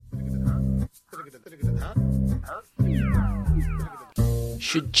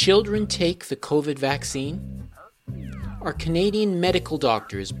Should children take the COVID vaccine? Are Canadian medical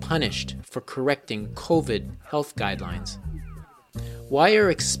doctors punished for correcting COVID health guidelines? Why are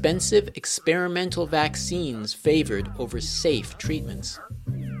expensive experimental vaccines favored over safe treatments?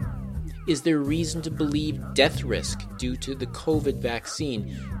 Is there reason to believe death risk due to the COVID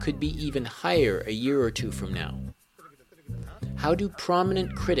vaccine could be even higher a year or two from now? How do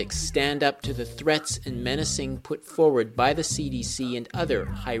prominent critics stand up to the threats and menacing put forward by the CDC and other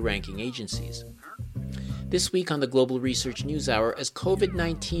high-ranking agencies? This week on the Global Research News Hour, as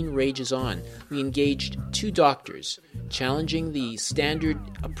COVID-19 rages on, we engaged two doctors challenging the standard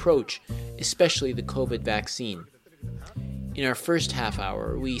approach, especially the COVID vaccine. In our first half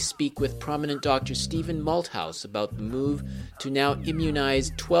hour, we speak with prominent Dr. Stephen Malthouse about the move to now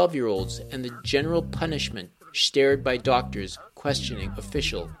immunize 12-year-olds and the general punishment shared by doctors questioning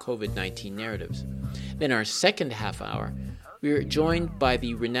official COVID-19 narratives. Then our second half hour, we are joined by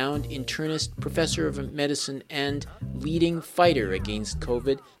the renowned internist, professor of medicine, and leading fighter against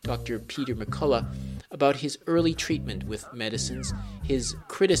COVID, Dr. Peter McCullough, about his early treatment with medicines, his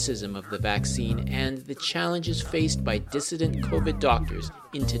criticism of the vaccine, and the challenges faced by dissident COVID doctors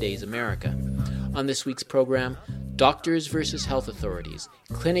in today's America. On this week's program, doctors versus health authorities,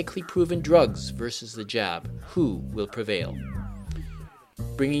 clinically proven drugs versus the jab. Who will prevail?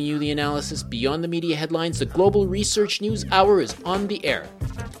 Bringing you the analysis beyond the media headlines, the Global Research News Hour is on the air.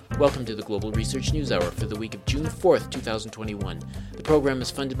 Welcome to the Global Research News Hour for the week of June 4th, 2021. The program is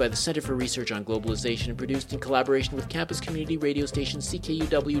funded by the Center for Research on Globalization and produced in collaboration with campus community radio station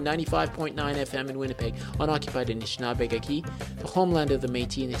CKUW 95.9 FM in Winnipeg on occupied Anishinaabe, the homeland of the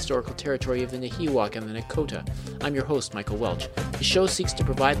Métis and the historical territory of the Nahiwak and the Nakota. I'm your host, Michael Welch. The show seeks to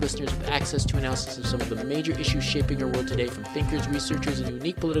provide listeners with access to analysis of some of the major issues shaping our world today from thinkers, researchers, and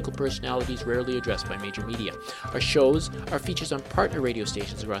unique political personalities rarely addressed by major media. Our shows are features on partner radio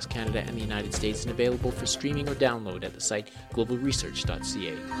stations across Canada and the United States and available for streaming or download at the site globalresearch.ca.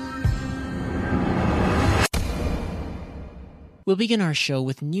 We'll begin our show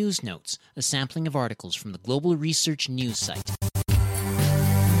with News Notes, a sampling of articles from the Global Research News site.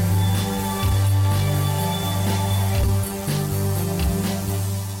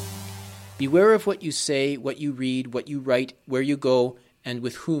 Beware of what you say, what you read, what you write, where you go, and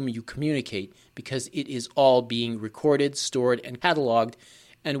with whom you communicate, because it is all being recorded, stored, and cataloged,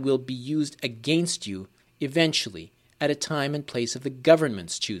 and will be used against you eventually at a time and place of the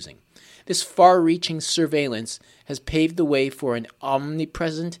government's choosing. This far-reaching surveillance has paved the way for an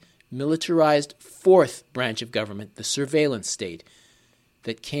omnipresent, militarized fourth branch of government, the surveillance state,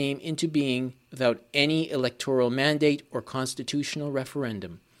 that came into being without any electoral mandate or constitutional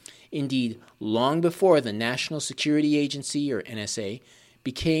referendum. Indeed, long before the National Security Agency, or NSA,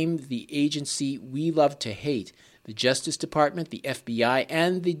 became the agency we love to hate, the Justice Department, the FBI,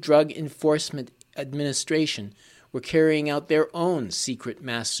 and the Drug Enforcement Administration were carrying out their own secret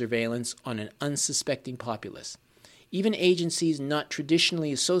mass surveillance on an unsuspecting populace. Even agencies not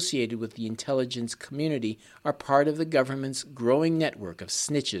traditionally associated with the intelligence community are part of the government's growing network of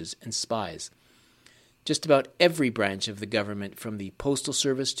snitches and spies. Just about every branch of the government, from the Postal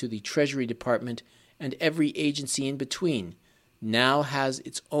Service to the Treasury Department and every agency in between, now has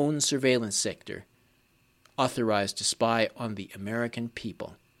its own surveillance sector, authorized to spy on the American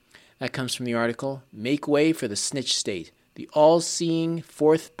people. That comes from the article, Make Way for the Snitch State, the All-Seeing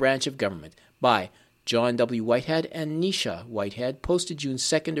Fourth Branch of Government, by John W. Whitehead and Nisha Whitehead, posted June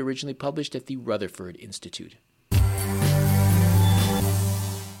 2nd, originally published at the Rutherford Institute.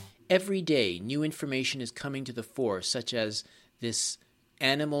 Every day, new information is coming to the fore, such as this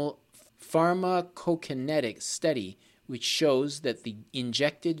animal pharmacokinetic study, which shows that the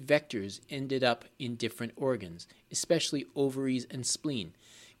injected vectors ended up in different organs, especially ovaries and spleen.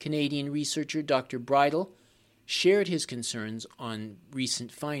 Canadian researcher Dr. Bridle shared his concerns on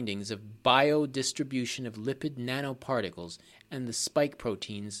recent findings of biodistribution of lipid nanoparticles and the spike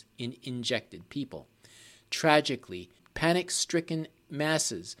proteins in injected people. Tragically, panic-stricken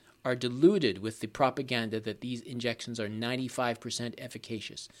masses are deluded with the propaganda that these injections are 95%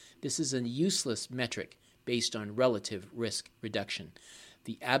 efficacious. This is a useless metric based on relative risk reduction.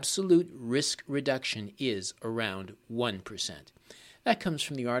 The absolute risk reduction is around 1%. That comes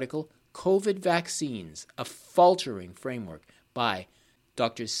from the article, COVID Vaccines, a Faltering Framework, by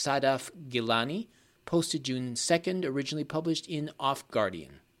Dr. Sadaf Gilani, posted June 2nd, originally published in Off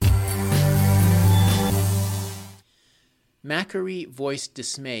Guardian. Macquarie voiced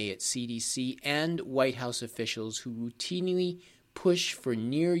dismay at CDC and White House officials who routinely push for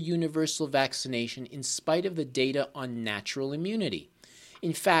near-universal vaccination in spite of the data on natural immunity.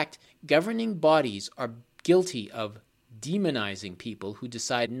 In fact, Governing bodies are guilty of demonizing people who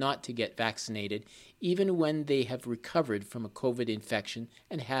decide not to get vaccinated even when they have recovered from a COVID infection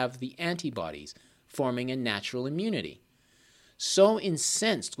and have the antibodies, forming a natural immunity. So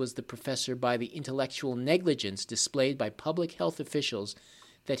incensed was the professor by the intellectual negligence displayed by public health officials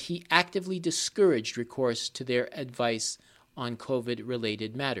that he actively discouraged recourse to their advice on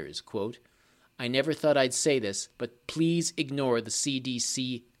COVID-related matters. Quote, "I never thought I'd say this, but please ignore the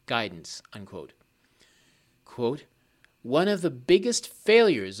CDC guidance," unquote. Quote, "One of the biggest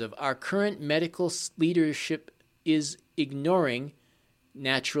failures of our current medical leadership is ignoring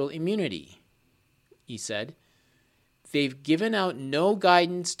natural immunity," he said. "They've given out no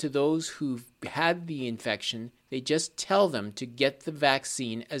guidance to those who've had the infection. They just tell them to get the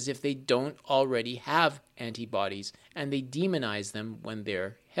vaccine as if they don't already have antibodies, and they demonize them when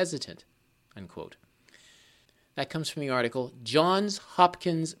they're hesitant," unquote. That comes from the article, "Johns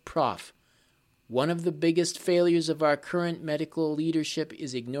Hopkins Prof. One of the biggest failures of our current medical leadership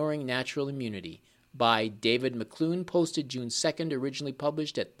is ignoring natural immunity," by David McClune, posted June 2nd, originally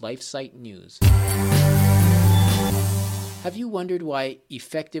published at LifeSite News. Have you wondered why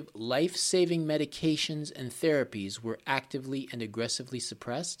effective life-saving medications and therapies were actively and aggressively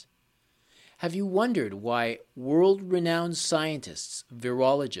suppressed? Have you wondered why world-renowned scientists,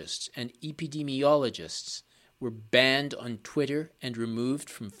 virologists, and epidemiologists were banned on Twitter and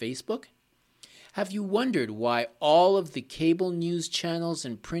removed from Facebook? Have you wondered why all of the cable news channels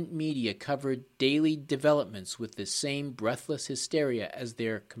and print media covered daily developments with the same breathless hysteria as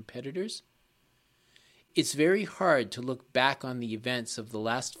their competitors? It's very hard to look back on the events of the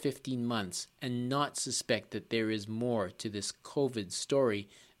last 15 months and not suspect that there is more to this COVID story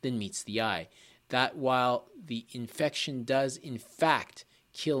than meets the eye. That while the infection does in fact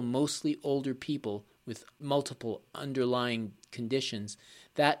kill mostly older people with multiple underlying conditions,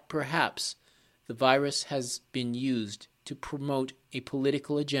 that perhaps the virus has been used to promote a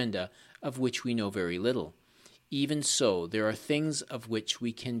political agenda of which we know very little. Even so, there are things of which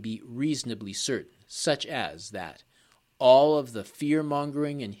we can be reasonably certain, such as that all of the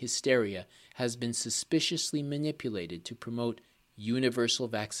fear-mongering and hysteria has been suspiciously manipulated to promote universal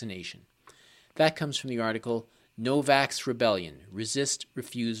vaccination. That comes from the article, "No-Vax Rebellion, Resist,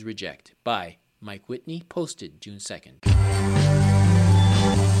 Refuse, Reject," by Mike Whitney, posted June 2nd.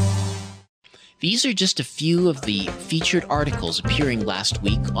 These are just a few of the featured articles appearing last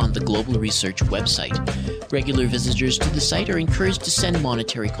week on the Global Research website. Regular visitors to the site are encouraged to send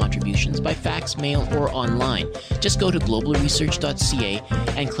monetary contributions by fax, mail, or online. Just go to globalresearch.ca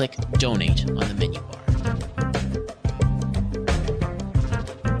and click Donate on the menu bar.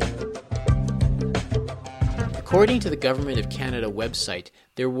 According to the Government of Canada website,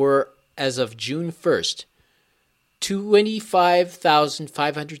 there were, as of June 1st,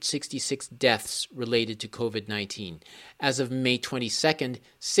 25,566 deaths related to COVID-19. As of May 22nd,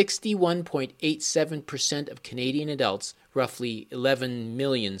 61.87% of Canadian adults, roughly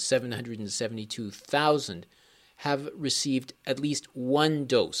 11,772,000, have received at least one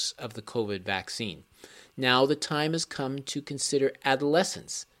dose of the COVID vaccine. Now the time has come to consider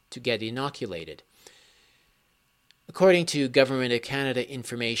adolescents to get inoculated. According to Government of Canada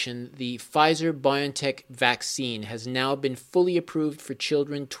information, the Pfizer-BioNTech vaccine has now been fully approved for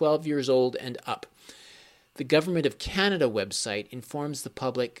children 12 years old and up. The Government of Canada website informs the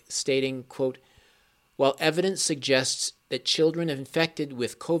public, stating, quote, "While evidence suggests that children infected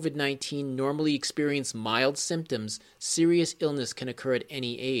with COVID-19 normally experience mild symptoms, serious illness can occur at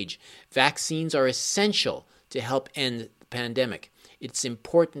any age. Vaccines are essential to help end the pandemic. It's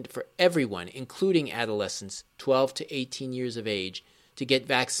important for everyone, including adolescents 12 to 18 years of age, to get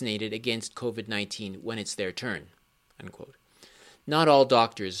vaccinated against COVID-19 when it's their turn," unquote. Not all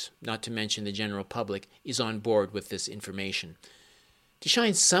doctors, not to mention the general public, is on board with this information. To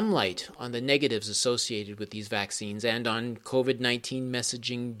shine some light on the negatives associated with these vaccines and on COVID-19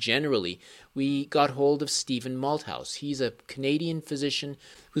 messaging generally, we got hold of Stephen Malthouse. He's a Canadian physician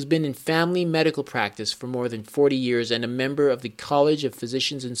who's been in family medical practice for more than 40 years and a member of the College of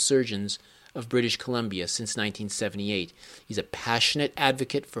Physicians and Surgeons of British Columbia since 1978. He's a passionate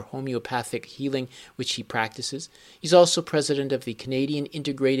advocate for homeopathic healing, which he practices. He's also president of the Canadian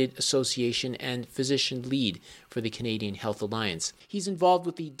Integrated Association and physician lead for the Canadian Health Alliance. He's involved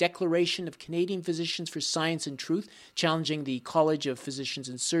with the Declaration of Canadian Physicians for Science and Truth, challenging the College of Physicians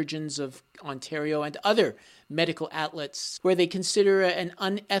and Surgeons of Ontario and other medical outlets where they consider an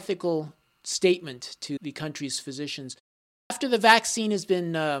unethical statement to the country's physicians. after the vaccine has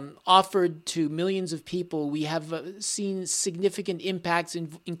been offered to millions of people, we have seen significant impacts,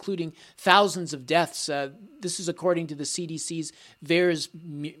 including thousands of deaths. This is according to the CDC's VAERS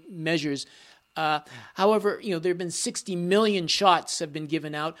measures. However, there have been 60 million shots have been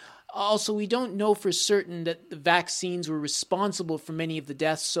given out. Also, we don't know for certain that the vaccines were responsible for many of the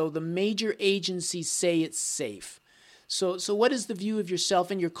deaths, so the major agencies say it's safe. So what is the view of yourself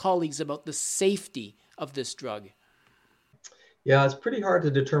and your colleagues about the safety of this drug? Yeah, it's pretty hard to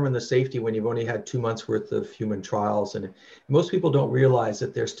determine the safety when you've only had 2 months worth of human trials. And most people don't realize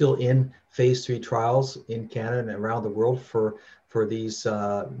that they're still in phase 3 trials in Canada and around the world for these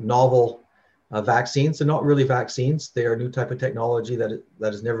novel vaccines. They're not really vaccines. They are a new type of technology that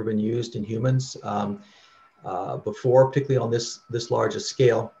has never been used in humans before, particularly on this large a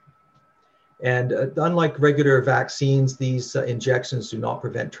scale. And unlike regular vaccines, these injections do not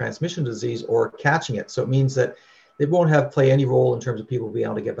prevent transmission disease or catching it. So it means that they won't play any role in terms of people being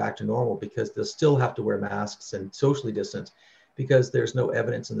able to get back to normal, because they'll still have to wear masks and socially distance, because there's no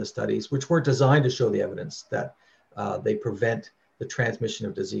evidence in the studies, which weren't designed to show the evidence that they prevent the transmission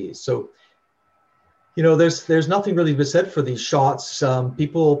of disease. So, there's nothing really to be said for these shots.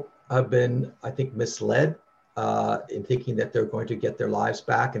 People have been, I think, misled in thinking that they're going to get their lives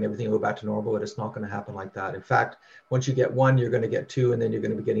back and everything will go back to normal, but it's not going to happen like that. In fact, once you get one, you're going to get two, and then you're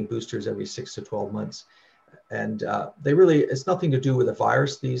going to be getting boosters every 6 to 12 months. And it's nothing to do with the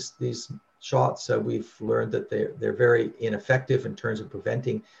virus, these shots. We've learned that they're very ineffective in terms of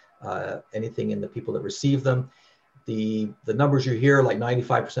preventing anything in the people that receive them. The numbers you hear, like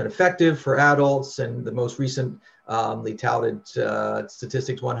 95% effective for adults, and the most recent touted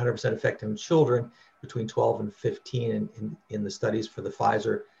statistics, 100% effective in children between 12 and 15 in the studies for the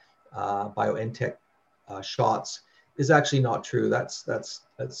Pfizer BioNTech shots, is actually not true. That's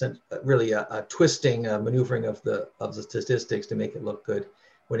really a twisting, maneuvering of the statistics to make it look good.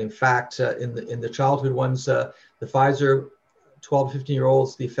 When in fact, in the childhood ones, the Pfizer 12 to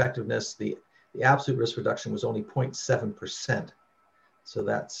 15-year-olds, the effectiveness, the absolute risk reduction was only 0.7%. So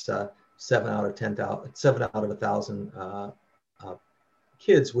that's 7 out of 1,000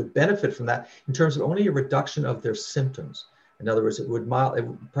 kids would benefit from that in terms of only a reduction of their symptoms. In other words, it would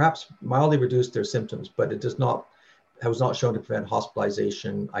perhaps mildly reduce their symptoms, but it was not shown to prevent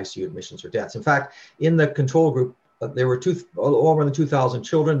hospitalization, ICU admissions, or deaths. In fact, in the control group, there were over 2,000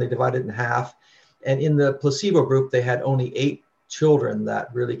 children. They divided in half. And in the placebo group, they had only 8 children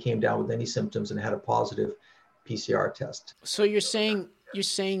that really came down with any symptoms and had a positive PCR test. So you're saying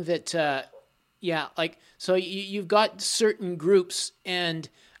that, so you've got certain groups, and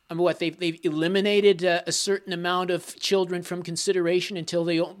they've eliminated a certain amount of children from consideration until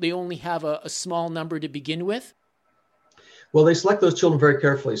they only have a small number to begin with? Well, they select those children very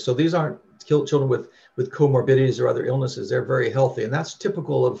carefully. So these aren't children with comorbidities or other illnesses. They're very healthy. And that's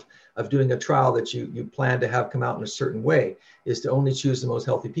typical of doing a trial that you plan to have come out in a certain way, is to only choose the most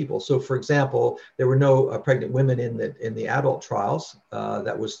healthy people. So for example, there were no pregnant women in the adult trials.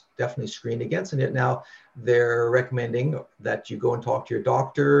 That was definitely screened against. And yet now they're recommending that you go and talk to your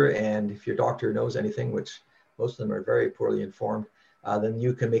doctor. And if your doctor knows anything, which most of them are very poorly informed, then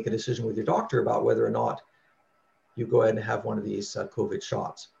you can make a decision with your doctor about whether or not you go ahead and have one of these COVID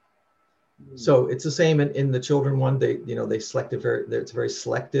shots. So it's the same in the children one. They selected it's very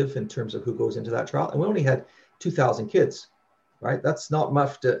selective in terms of who goes into that trial. And we only had 2,000 kids, right? That's not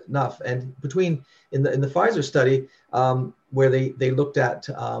enough. And in the Pfizer study, where they looked at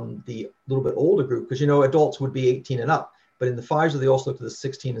the little bit older group, because adults would be 18 and up, but in the Pfizer they also looked at the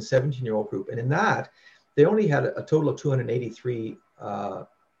 16 and 17-year-old group, and in that they only had a total of 283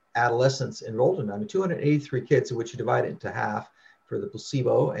 adolescents enrolled in them. 283 kids, in which you divide it into half for the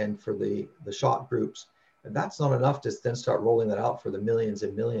placebo and for the shot groups. And that's not enough to then start rolling that out for the millions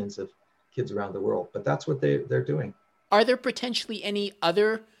and millions of kids around the world. But that's what they're doing. Are there potentially any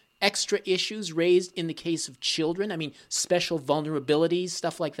other extra issues raised in the case of children? I mean, special vulnerabilities,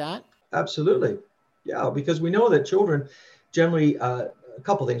 stuff like that? Absolutely. Yeah, because we know that children generally, a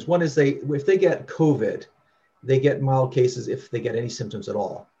couple things. One is if they get COVID, they get mild cases if they get any symptoms at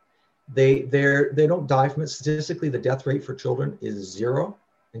all. They don't die from it. Statistically, the death rate for children is 0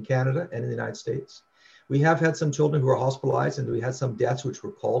 in Canada and in the United States. We have had some children who are hospitalized, and we had some deaths which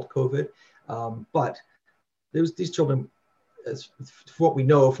were called COVID. But these children, for what we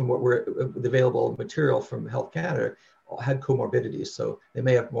know from the available material from Health Canada, had comorbidities. So they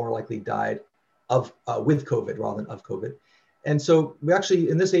may have more likely died with COVID rather than of COVID. And so we actually,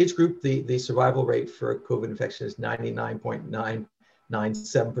 in this age group, the survival rate for COVID infection is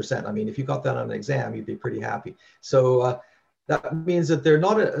 99.997%. I mean, if you got that on an exam, you'd be pretty happy. So That means that they're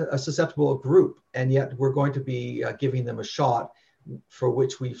not a susceptible group, and yet we're going to be giving them a shot for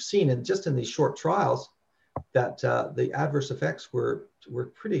which we've seen, and just in these short trials, that the adverse effects were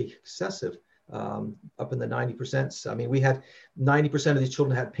pretty excessive, up in the 90%. I mean, we had 90% of these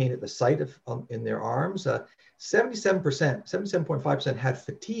children had pain at the site of in their arms. 77.5% had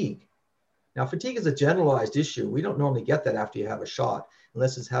fatigue. Now, fatigue is a generalized issue. We don't normally get that after you have a shot,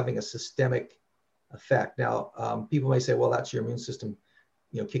 unless it's having a systemic effect. Now, people may say, well, that's your immune system,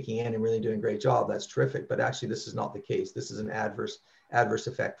 kicking in and really doing a great job. That's terrific. But actually, this is not the case. This is an adverse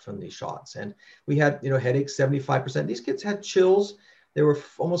effect from these shots. And we had, headaches, 75%. These kids had chills. There were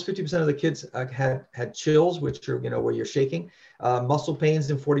almost 50% of the kids had chills, which are, where you're shaking. Muscle pains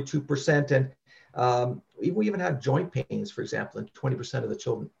in 42%. And we even had joint pains, for example, in 20% of the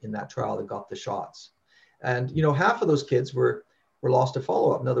children in that trial that got the shots. And, half of those kids were lost to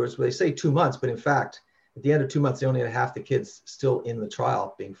follow-up. In other words, they say 2 months, but in fact, at the end of 2 months, they only had half the kids still in the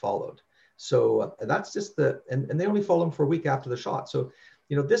trial being followed. So that's just and they only follow them for a week after the shot. So,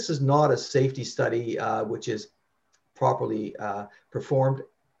 this is not a safety study, which is properly performed.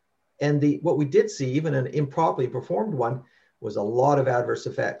 And what we did see, even an improperly performed one, was a lot of adverse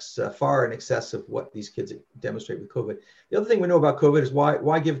effects, far in excess of what these kids demonstrate with COVID. The other thing we know about COVID is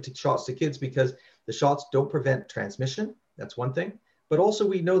why give shots to kids? Because the shots don't prevent transmission. That's one thing. But also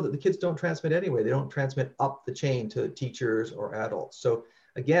we know that the kids don't transmit anyway. They don't transmit up the chain to teachers or adults. So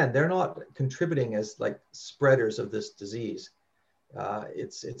again, they're not contributing as like spreaders of this disease.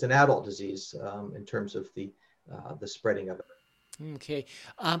 It's an adult disease in terms of the spreading of it. Okay.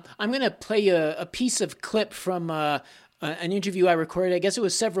 I'm going to play a piece of clip from an interview I recorded. I guess it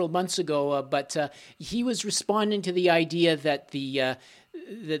was several months ago, but he was responding to the idea that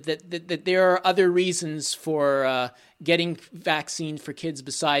that there are other reasons for getting vaccine for kids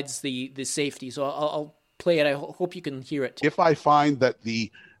besides the safety. So I'll play it. I hope you can hear it. If I find that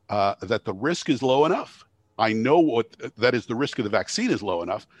the risk is low enough, I know that is the risk of the vaccine is low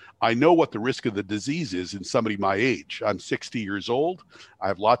enough. I know what the risk of the disease is in somebody my age. I'm 60 years old. I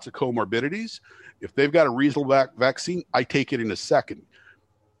have lots of comorbidities. If they've got a reasonable vaccine, I take it in a second.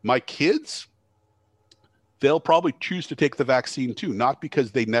 My kids, they'll probably choose to take the vaccine too, not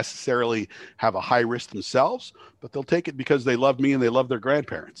because they necessarily have a high risk themselves, but they'll take it because they love me and they love their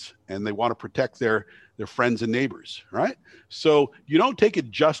grandparents and they want to protect their friends and neighbors, right? So you don't take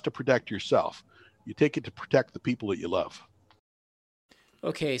it just to protect yourself. You take it to protect the people that you love.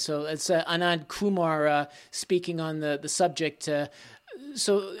 Okay, so it's Anand Kumar speaking on the subject.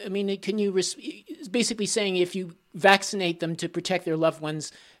 So, I mean, can you basically saying if you vaccinate them to protect their loved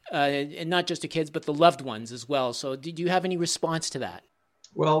ones, and not just the kids, but the loved ones as well. So did you have any response to that?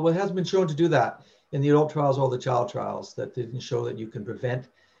 Well, it has been shown to do that in the adult trials or the child trials, that didn't show that you can prevent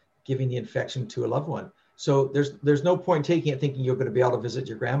giving the infection to a loved one. So there's no point taking it thinking you're going to be able to visit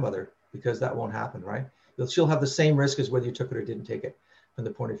your grandmother, because that won't happen, right? She'll have the same risk as whether you took it or didn't take it from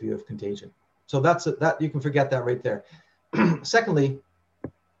the point of view of contagion. So that you can forget that right there. Secondly,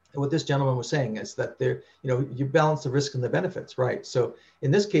 what this gentleman was saying is that you balance the risk and the benefits, right? So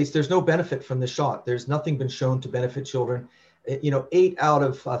in this case, there's no benefit from the shot. There's nothing been shown to benefit children. 8 out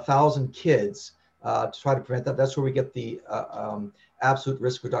of 1,000 kids to try to prevent that. That's where we get the absolute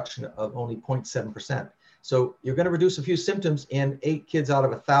risk reduction of only 0.7%. So you're going to reduce a few symptoms in 8 kids out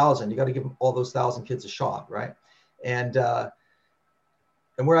of 1,000. You got to give all those 1,000 kids a shot, right? And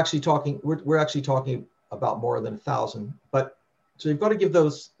we're actually talking about more than 1,000. But so you've got to give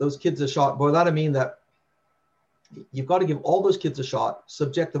those kids a shot. Boy, that'll mean that you've got to give all those kids a shot,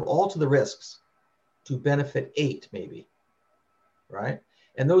 subject them all to the risks to benefit 8 maybe, right?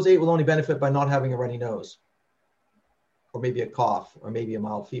 And those 8 will only benefit by not having a runny nose, or maybe a cough, or maybe a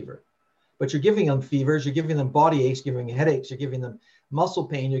mild fever. But you're giving them fevers, you're giving them body aches, you're giving them headaches, you're giving them muscle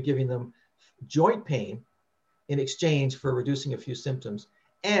pain, you're giving them joint pain in exchange for reducing a few symptoms,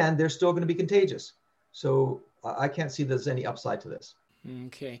 and they're still going to be contagious. So I can't see there's any upside to this.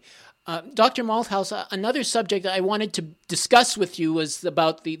 Okay. Dr. Malthouse, another subject I wanted to discuss with you was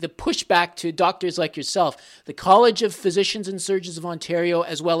about the pushback to doctors like yourself. The College of Physicians and Surgeons of Ontario,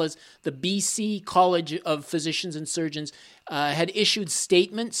 as well as the BC College of Physicians and Surgeons, had issued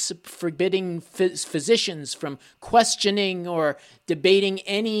statements forbidding physicians from questioning or debating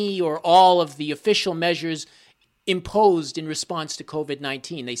any or all of the official measures imposed in response to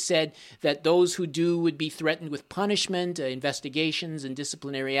COVID-19. They said that those who do would be threatened with punishment, investigations, and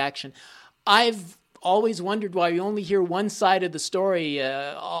disciplinary action. I've always wondered why you only hear one side of the story,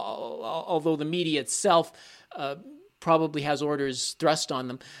 although the media itself probably has orders thrust on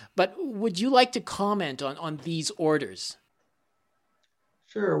them. But would you like to comment on these orders?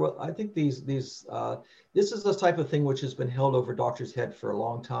 Sure. Well, I think this is the type of thing which has been held over doctors' head for a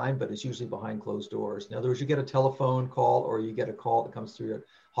long time, but it's usually behind closed doors. In other words, you get a telephone call or you get a call that comes through your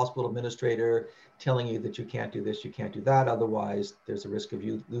hospital administrator telling you that you can't do this, you can't do that. Otherwise, there's a risk of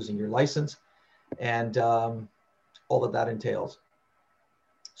you losing your license and all that entails.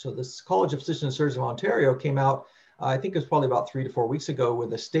 So this College of Physicians and Surgeons of Ontario came out, I think it was probably about 3 to 4 weeks ago,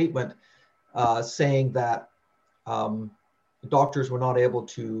 with a statement saying that doctors were not able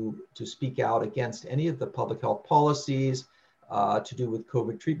to speak out against any of the public health policies to do with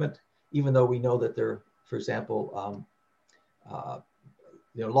COVID treatment, even though we know that there, for example,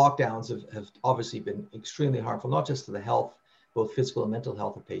 lockdowns have obviously been extremely harmful, not just to the health, both physical and mental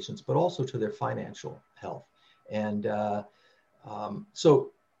health of patients, but also to their financial health. And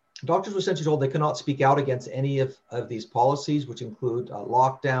so doctors were essentially told they cannot speak out against any of these policies, which include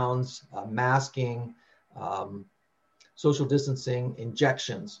lockdowns, masking, social distancing,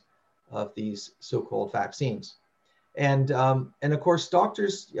 injections of these so-called vaccines. And of course,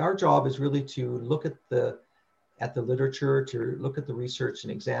 doctors, our job is really to look at the literature, to look at the research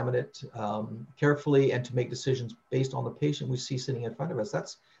and examine it carefully, and to make decisions based on the patient we see sitting in front of us.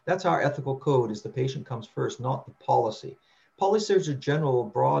 That's our ethical code: is the patient comes first, not the policy. Policies are general,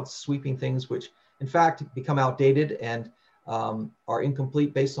 broad, sweeping things which, in fact, become outdated and are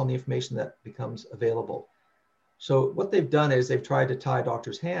incomplete based on the information that becomes available. So what they've done is they've tried to tie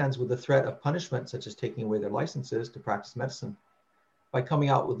doctors' hands with the threat of punishment, such as taking away their licenses to practice medicine, by coming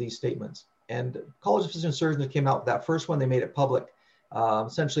out with these statements. And College of Physicians and Surgeons came out with that first one. They made it public.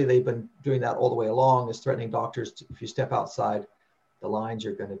 Essentially, they've been doing that all the way along, is threatening doctors to, if you step outside the lines,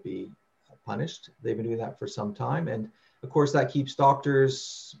 you're going to be punished. They've been doing that for some time. And of course, that keeps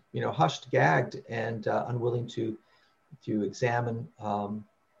doctors, hushed, gagged, and unwilling to examine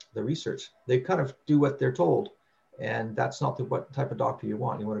the research. They kind of do what they're told. And that's not what type of doctor you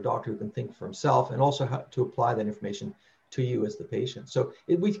want. You want a doctor who can think for himself and also how to apply that information to you as the patient. So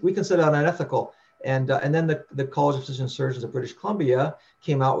we consider that unethical. And then the College of Physicians and Surgeons of British Columbia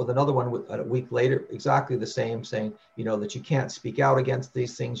came out with another one a week later, exactly the same, saying, that you can't speak out against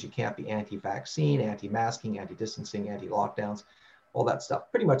these things. You can't be anti-vaccine, anti-masking, anti-distancing, anti-lockdowns, all that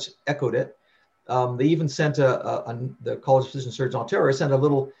stuff. Pretty much echoed it. They even sent the College of Physicians and Surgeons of Ontario sent a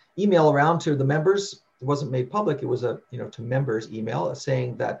little email around to the members. It wasn't made public. It was to members email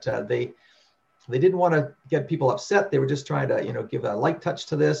saying that they didn't want to get people upset. They were just trying to give a light touch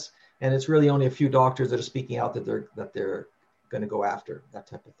to this, and it's really only a few doctors that are speaking out that they're going to go after, that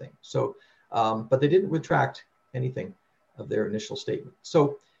type of thing. So, but they didn't retract anything of their initial statement.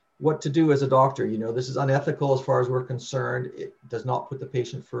 So, what to do as a doctor? This is unethical as far as we're concerned. It does not put the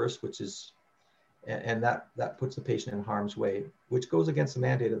patient first, and that puts the patient in harm's way, which goes against the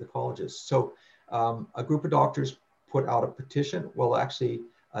mandate of the colleges. So a group of doctors put out a petition, actually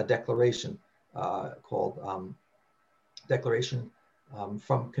a declaration called Declaration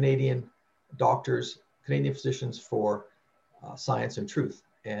from Canadian Doctors, Canadian Physicians for Science and Truth.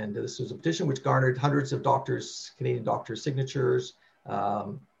 And this was a petition which garnered hundreds of Canadian doctors' signatures,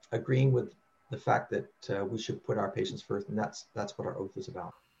 agreeing with the fact that we should put our patients first. And that's what our oath is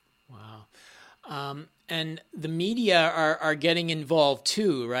about. Wow. And the media are getting involved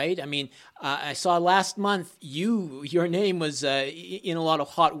too, right? I mean, I saw last month your name was in a lot of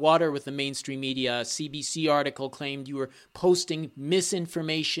hot water with the mainstream media. A CBC article claimed you were posting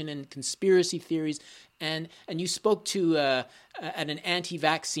misinformation and conspiracy theories, and you spoke to at an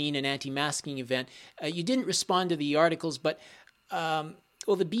anti-vaccine and anti-masking event. You didn't respond to the articles, but the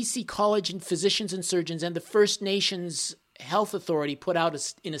BC College of Physicians and Surgeons and the First Nations Health Authority put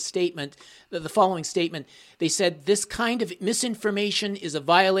out in a statement, the following statement. They said, this kind of misinformation is a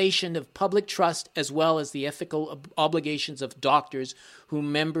violation of public trust as well as the ethical obligations of doctors who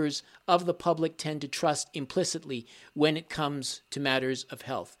members of the public tend to trust implicitly when it comes to matters of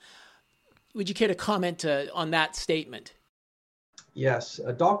health. Would you care to comment on that statement? Yes,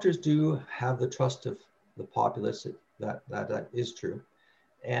 doctors do have the trust of the populace. That is true.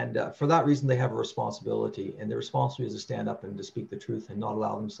 And for that reason, they have a responsibility, and their responsibility is to stand up and to speak the truth and not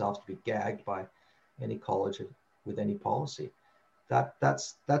allow themselves to be gagged by any college with any policy.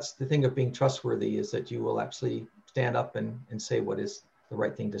 That's the thing of being trustworthy, is that you will actually stand up and say what is the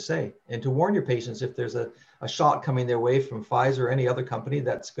right thing to say, and to warn your patients if there's a shot coming their way from Pfizer or any other company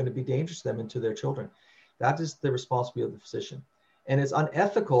that's going to be dangerous to them and to their children. That is the responsibility of the physician. And it's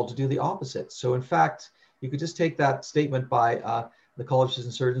unethical to do the opposite. So in fact, you could just take that statement by the College of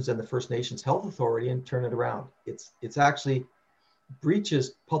Physicians and Surgeons and the First Nations Health Authority and turn it around. It's actually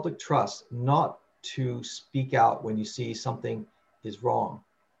breaches public trust not to speak out when you see something is wrong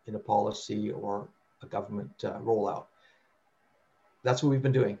in a policy or a government rollout. that's what we've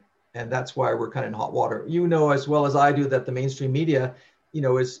been doing. And that's why we're kind of in hot water. You know as well as I do that the mainstream media,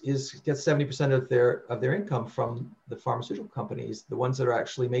 is gets 70% of their income from the pharmaceutical companies, the ones that are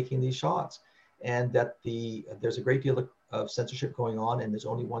actually making these shots, and that there's a great deal of censorship going on, and there's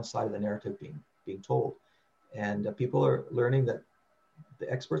only one side of the narrative being told, and people are learning that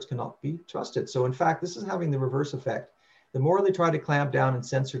the experts cannot be trusted. So in fact, this is having the reverse effect. The more they try to clamp down and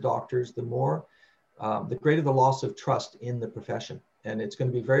censor doctors, the greater the loss of trust in the profession. And it's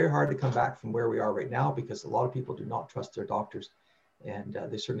going to be very hard to come back from where we are right now, because a lot of people do not trust their doctors, and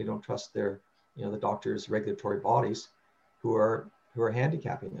they certainly don't trust the doctors' regulatory bodies, who are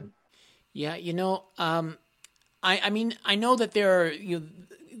handicapping them. Yeah, I mean, I know that there are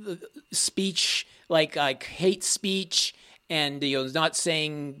speech like hate speech, and not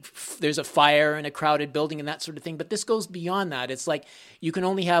saying there's a fire in a crowded building and that sort of thing. But this goes beyond that. It's like you can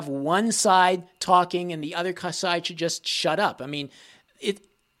only have one side talking, and the other side should just shut up. I mean,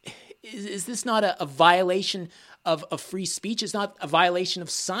 is this not a violation of free speech? It's not a violation of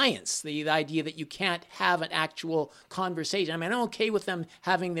science. The idea that you can't have an actual conversation. I mean, I'm okay with them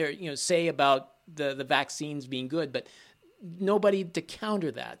having their say about the vaccines being good, but nobody to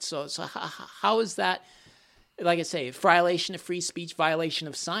counter that. So how is that? Like I say, violation of free speech, violation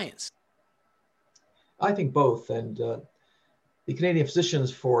of science? I think both. And the Canadian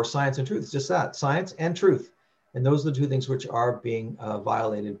Physicians for Science and Truth is just that, science and truth. And those are the two things which are being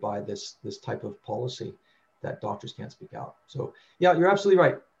violated by this type of policy, that doctors can't speak out. So yeah, you're absolutely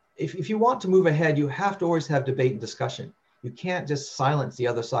right. If you want to move ahead, you have to always have debate and discussion. You can't just silence the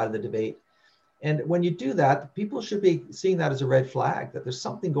other side of the debate. And when you do that, people should be seeing that as a red flag, that there's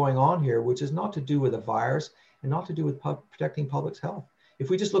something going on here, which is not to do with a virus and not to do with protecting public's health. If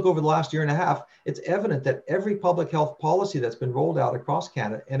we just look over the last year and a half, it's evident that every public health policy that's been rolled out across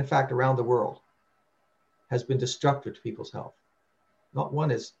Canada, and in fact around the world, has been destructive to people's health. Not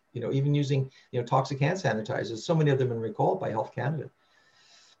one is, even using, toxic hand sanitizers. So many of them have been recalled by Health Canada.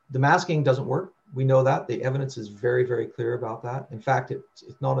 The masking doesn't work. We know that. The evidence is very, very clear about that. In fact, it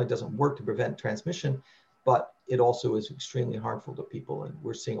not only doesn't work to prevent transmission, but it also is extremely harmful to people. And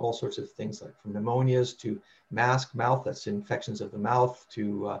we're seeing all sorts of things, like from pneumonias to mouth, that's infections of the mouth,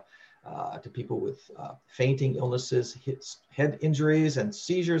 to people with fainting illnesses, head injuries and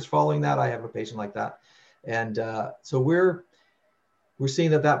seizures following that. I have a patient like that. And so we're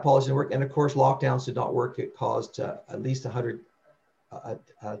seeing that policy didn't work. And of course, lockdowns did not work. It caused at least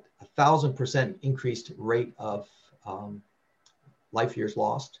 1,000% increased rate of life years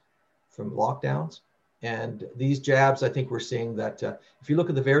lost from lockdowns. And these jabs, I think we're seeing that if you look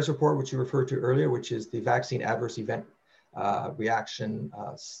at the VAERS report, which you referred to earlier, which is the Vaccine Adverse Event Reaction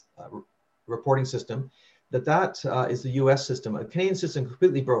reporting system, that is the US system. A Canadian system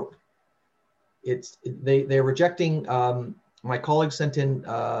completely broke. They're rejecting, my colleagues sent in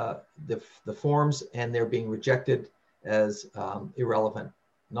the forms, and they're being rejected as irrelevant,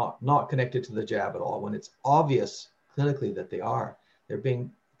 not connected to the jab at all, when it's obvious clinically that they are. They're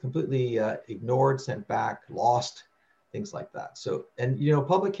being completely ignored, sent back, lost, things like that. So, and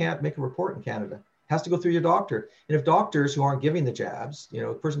public can't make a report in Canada. It has to go through your doctor. And if doctors who aren't giving the jabs,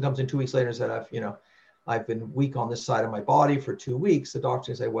 a person comes in 2 weeks later and said, I've been weak on this side of my body for 2 weeks, the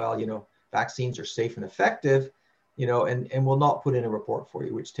doctor can say, well, vaccines are safe and effective, and will not put in a report for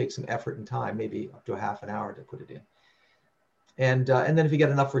you, which takes some effort and time, maybe up to a half an hour to put it in. And then if you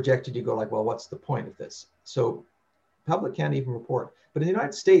get enough rejected, you go like, well, what's the point of this? So public can't even report. But in the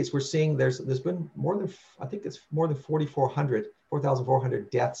United States, we're seeing there's been more than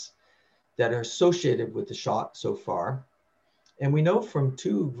 4,400 deaths that are associated with the shot so far. And we know from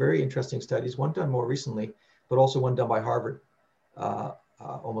two very interesting studies, one done more recently, but also one done by Harvard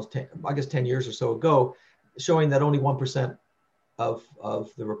almost 10 years or so ago, showing that only 1% of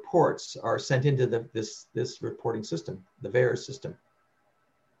the reports are sent into this reporting system, the VAERS system.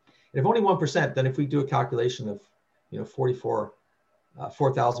 And if only 1%, then if we do a calculation of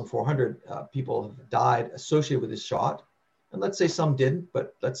 4,400 people have died associated with this shot, and let's say some didn't,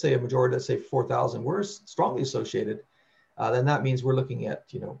 but let's say a majority, let's say 4,000 were strongly associated, then that means we're looking at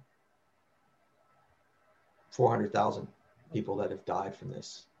 400,000 people that have died from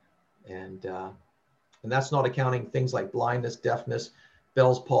this, and that's not accounting things like blindness, deafness,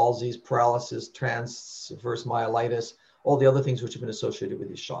 Bell's palsy, paralysis, transverse myelitis, all the other things which have been associated with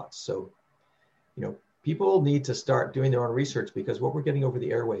these shots. So, people need to start doing their own research, because what we're getting over the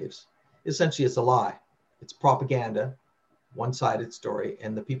airwaves, essentially it's a lie. It's propaganda, one-sided story,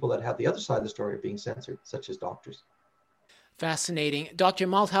 and the people that have the other side of the story are being censored, such as doctors. Fascinating. Dr.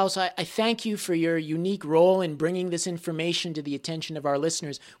 Malthouse, I thank you for your unique role in bringing this information to the attention of our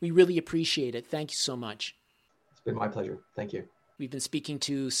listeners. We really appreciate it. Thank you so much. It's been my pleasure. Thank you. We've been speaking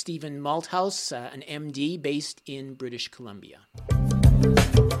to Stephen Malthouse, an MD based in British Columbia.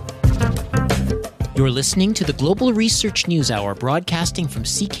 You're listening to the Global Research News Hour, broadcasting from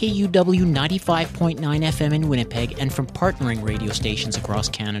CKUW 95.9 FM in Winnipeg and from partnering radio stations across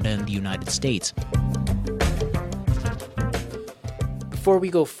Canada and the United States. Before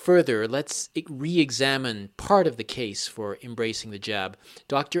we go further, let's re-examine part of the case for embracing the jab.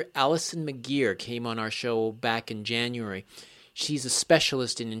 Dr. Alison McGeer came on our show back in January. She's a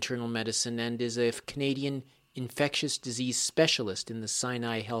specialist in internal medicine and is a Canadian infectious disease specialist in the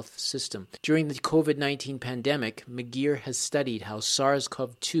Sinai Health System. During the COVID-19 pandemic, McGeer has studied how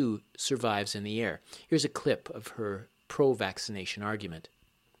SARS-CoV-2 survives in the air. Here's a clip of her pro-vaccination argument.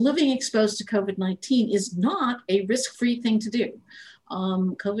 Living exposed to COVID-19 is not a risk-free thing to do.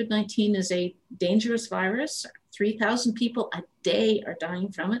 COVID-19 is a dangerous virus. 3,000 people a day are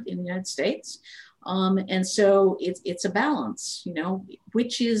dying from it in the United States. And so it's a balance,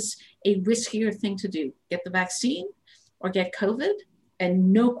 which is a riskier thing to do, get the vaccine or get COVID.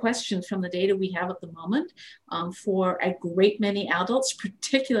 And no question from the data we have at the moment, for a great many adults,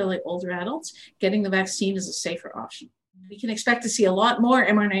 particularly older adults, getting the vaccine is a safer option. We can expect to see a lot more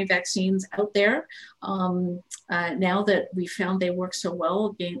mRNA vaccines out there now that we found they work so well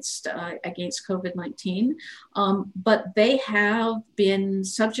against COVID-19. But they have been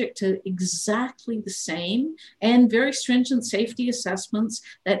subject to exactly the same and very stringent safety assessments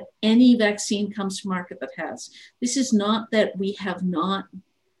that any vaccine comes to market that has. This is not that we have not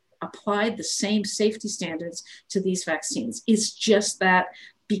applied the same safety standards to these vaccines. It's just that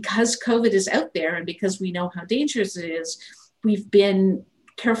because COVID is out there and because we know how dangerous it is, we've been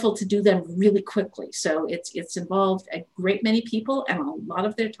careful to do them really quickly. So it's involved a great many people and a lot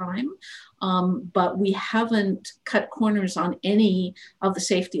of their time, but we haven't cut corners on any of the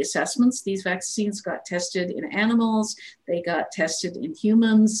safety assessments. These vaccines got tested in animals, they got tested in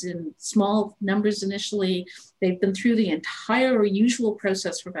humans in small numbers initially. They've been through the entire usual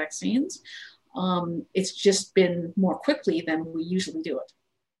process for vaccines. It's just been more quickly than we usually do it.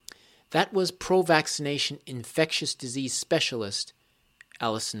 That was pro-vaccination infectious disease specialist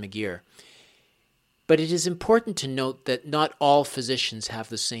Alison McGeer. But it is important to note that not all physicians have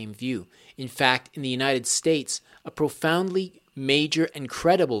the same view. In fact, in the United States, a profoundly major and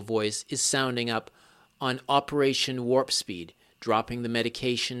credible voice is sounding up on Operation Warp Speed, dropping the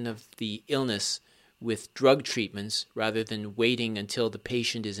medication of the illness with drug treatments rather than waiting until the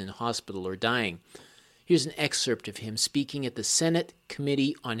patient is in hospital or dying. Here's an excerpt of him speaking at the Senate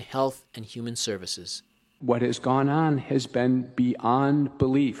Committee on Health and Human Services. What has gone on has been beyond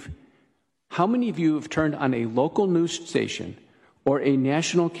belief. How many of you have turned on a local news station or a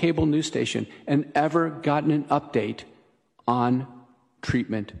national cable news station and ever gotten an update on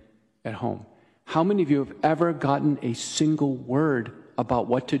treatment at home? How many of you have ever gotten a single word about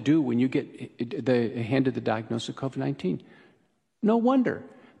what to do when you get handed the diagnosis of COVID-19? No wonder.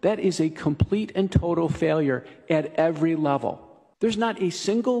 That is a complete and total failure at every level. There's not a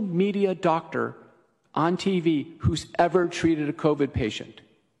single media doctor on TV who's ever treated a COVID patient.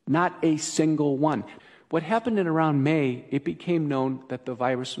 Not a single one. What happened in around May, it became known that the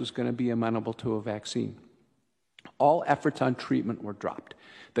virus was going to be amenable to a vaccine. All efforts on treatment were dropped.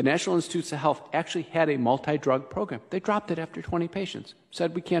 The National Institutes of Health actually had a multi-drug program. They dropped it after 20 patients,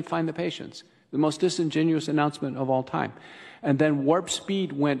 said we can't find the patients. The most disingenuous announcement of all time. And then Warp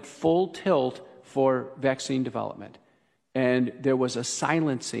Speed went full tilt for vaccine development. And there was a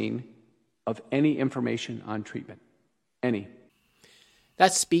silencing of any information on treatment. Any.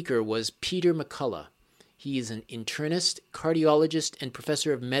 That speaker was Peter McCullough. He is an internist, cardiologist, and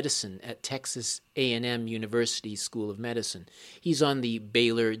professor of medicine at Texas A&M University School of Medicine. He's on the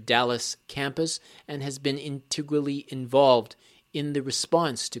Baylor Dallas campus and has been integrally involved in the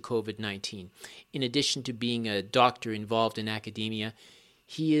response to COVID-19. In addition to being a doctor involved in academia,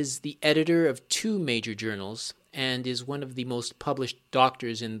 he is the editor of 2 major journals and is one of the most published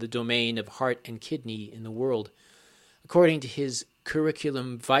doctors in the domain of heart and kidney in the world. According to his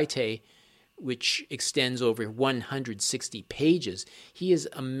curriculum vitae, which extends over 160 pages, he is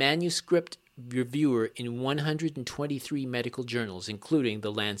a manuscript reviewer in 123 medical journals, including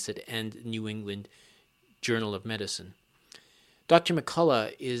the Lancet and New England Journal of Medicine. Dr.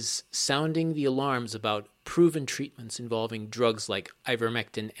 McCullough is sounding the alarms about proven treatments involving drugs like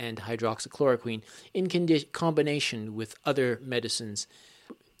ivermectin and hydroxychloroquine in combination with other medicines,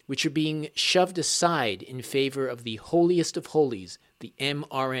 which are being shoved aside in favor of the holiest of holies, the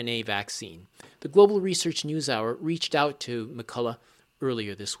mRNA vaccine. The Global Research News Hour reached out to McCullough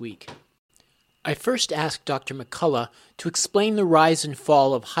earlier this week. I first asked Dr. McCullough to explain the rise and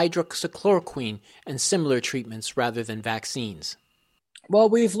fall of hydroxychloroquine and similar treatments rather than vaccines. Well,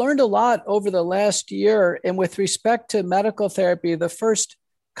 we've learned a lot over the last year. And with respect to medical therapy, the first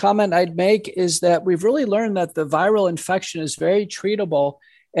comment I'd make is that we've really learned that the viral infection is very treatable,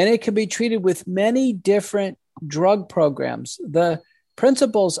 and it can be treated with many different drug programs. The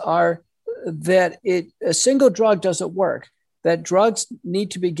principles are that a single drug doesn't work, that drugs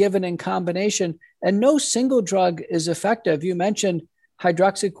need to be given in combination, and no single drug is effective. You mentioned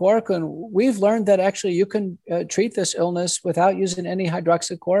hydroxychloroquine. We've learned that actually you can treat this illness without using any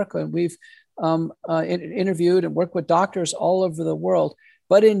hydroxychloroquine. We've interviewed and worked with doctors all over the world.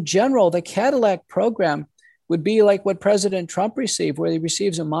 But in general, the Cadillac program would be like what President Trump received, where he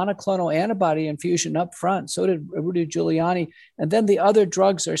receives a monoclonal antibody infusion up front. So did Rudy Giuliani. And then the other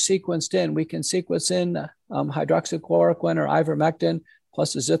drugs are sequenced in. We can sequence in hydroxychloroquine or ivermectin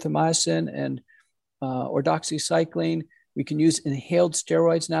plus azithromycin and or doxycycline. We can use inhaled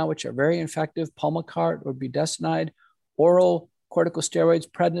steroids now, which are very effective, Pulmicort or budesonide. Oral corticosteroids,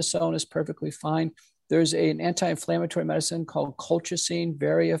 prednisone is perfectly fine. There's an anti-inflammatory medicine called colchicine,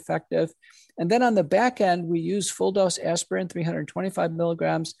 very effective. And then on the back end, we use full dose aspirin, 325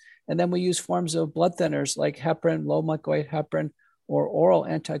 milligrams. And then we use forms of blood thinners like heparin, low molecular weight heparin, or oral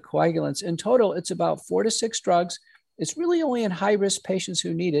anticoagulants. In total, it's about 4 to 6 drugs. It's really only in high-risk patients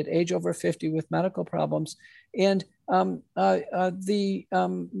who need it, age over 50 with medical problems. And the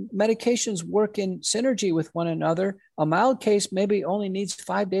medications work in synergy with one another. A mild case maybe only needs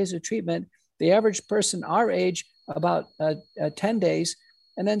 5 days of treatment. The average person our age, about 10 days.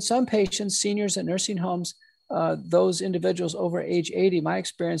 And then some patients, seniors at nursing homes, those individuals over age 80, my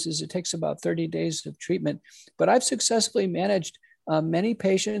experience is it takes about 30 days of treatment. But I've successfully managed many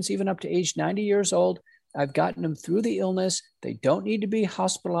patients, even up to age 90 years old. I've gotten them through the illness. They don't need to be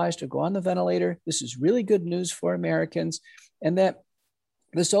hospitalized or go on the ventilator. This is really good news for Americans. And that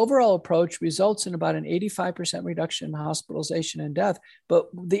this overall approach results in about an 85% reduction in hospitalization and death. But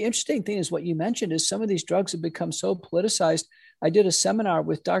the interesting thing is what you mentioned is some of these drugs have become so politicized. I did a seminar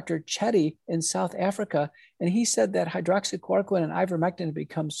with Dr. Chetty in South Africa, and he said that hydroxychloroquine and ivermectin have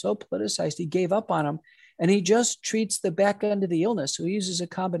become so politicized, he gave up on them, and he just treats the back end of the illness. So he uses a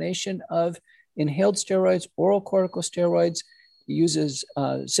combination of inhaled steroids, oral corticosteroids. He uses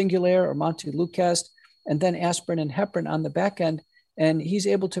Singulair or Montelukast, and then aspirin and heparin on the back end. And he's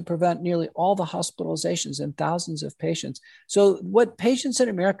able to prevent nearly all the hospitalizations in thousands of patients. So what patients in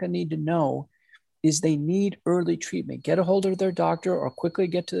America need to know is they need early treatment. Get a hold of their doctor or quickly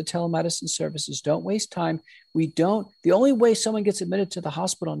get to the telemedicine services. Don't waste time. The only way someone gets admitted to the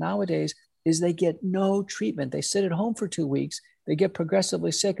hospital nowadays is they get no treatment. They sit at home for 2 weeks, they get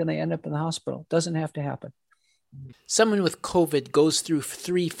progressively sick, and they end up in the hospital. Doesn't have to happen. Someone with COVID goes through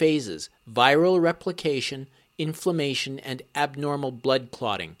 3 phases: viral replication, inflammation, and abnormal blood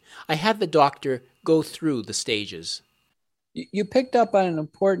clotting. I had the doctor go through the stages. You picked up on an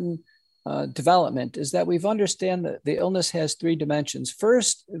important development, is that we've understand that the illness has 3 dimensions.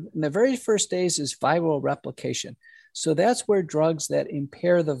 First, in the very first days is viral replication. So that's where drugs that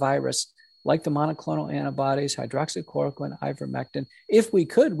impair the virus, like the monoclonal antibodies, hydroxychloroquine, ivermectin, if we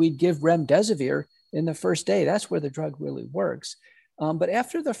could, we'd give remdesivir in the first day. That's where the drug really works. But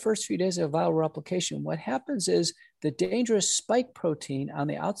after the first few days of viral replication, what happens is the dangerous spike protein on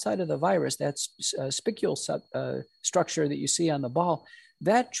the outside of the virus, that spicule structure that you see on the ball,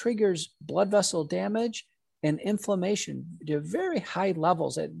 that triggers blood vessel damage and inflammation to very high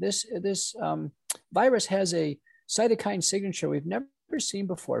levels. This virus has a cytokine signature we've never seen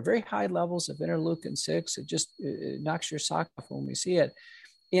before, very high levels of interleukin-6. It knocks your sock off when we see it.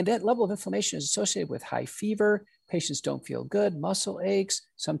 And that level of inflammation is associated with high fever. Patients don't feel good, muscle aches,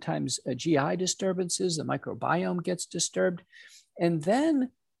 sometimes GI disturbances, the microbiome gets disturbed. And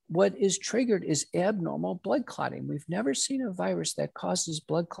then what is triggered is abnormal blood clotting. We've never seen a virus that causes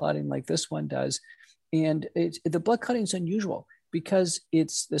blood clotting like this one does. And the blood clotting is unusual because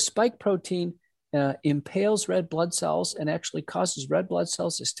it's the spike protein impales red blood cells and actually causes red blood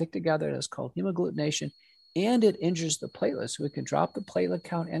cells to stick together. That's called hemagglutination. And it injures the platelets. So it can drop the platelet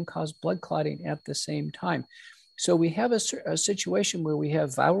count and cause blood clotting at the same time. So we have a situation where we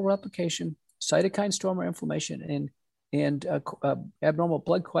have viral replication, cytokine storm or inflammation, and abnormal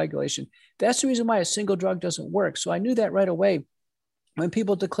blood coagulation. That's the reason why a single drug doesn't work. So I knew that right away when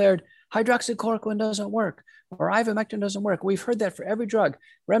people declared hydroxychloroquine doesn't work or ivermectin doesn't work. We've heard that for every drug.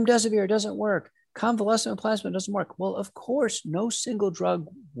 Remdesivir doesn't work. Convalescent plasma doesn't work. Well, of course, no single drug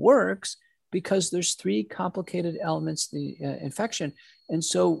works because there's 3 complicated elements, the infection. And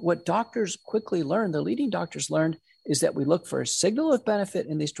so what doctors quickly learned, the leading doctors learned, is that we look for a signal of benefit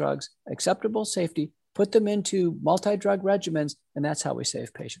in these drugs, acceptable safety, put them into multi-drug regimens, and that's how we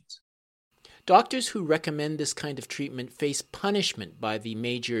save patients. Doctors who recommend this kind of treatment face punishment by the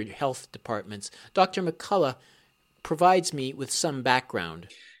major health departments. Dr. McCullough provides me with some background.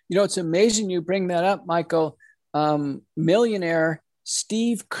 You know, it's amazing you bring that up, Michael. Millionaire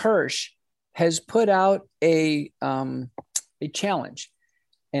Steve Kirsch has put out a challenge,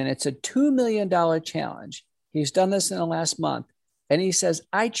 and it's a $2 million challenge. He's done this in the last month, and he says,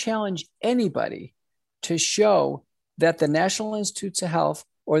 I challenge anybody to show that the National Institutes of Health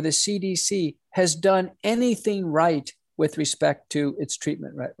or the CDC has done anything right with respect to its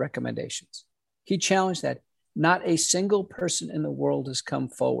treatment recommendations. He challenged that. Not a single person in the world has come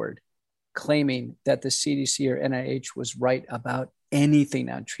forward claiming that the CDC or NIH was right about anything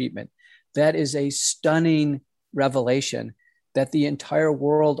on treatment. That is a stunning revelation that the entire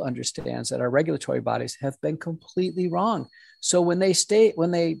world understands that our regulatory bodies have been completely wrong. So when they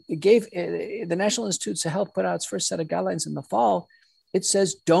gave the National Institutes of Health put out its first set of guidelines in the fall, it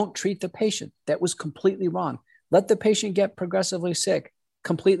says, don't treat the patient. That was completely wrong. Let the patient get progressively sick.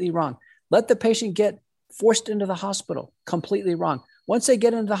 Completely wrong. Let the patient get forced into the hospital. Completely wrong. Once they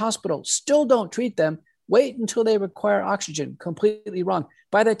get into the hospital, still don't treat them. Wait until they require oxygen. Completely wrong.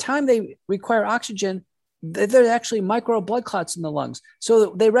 By the time they require oxygen, there's actually micro blood clots in the lungs.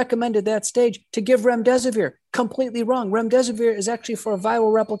 So they recommended that stage to give remdesivir. Completely wrong. Remdesivir is actually for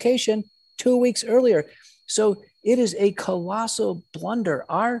viral replication 2 weeks earlier. So it is a colossal blunder.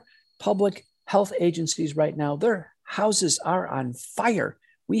 Our public health agencies right now, their houses are on fire.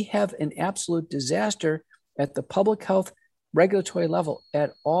 We have an absolute disaster at the public health regulatory level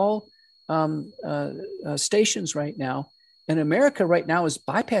at all stations right now. And America right now is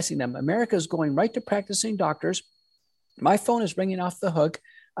bypassing them. America is going right to practicing doctors. My phone is ringing off the hook.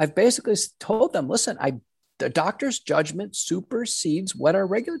 I've basically told them, listen, the doctor's judgment supersedes what our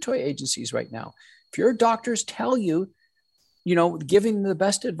regulatory agencies right now. If your doctors tell you, giving the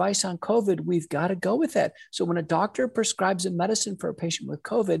best advice on COVID, we've got to go with that. So when a doctor prescribes a medicine for a patient with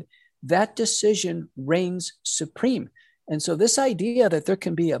COVID, that decision reigns supreme. And so this idea that there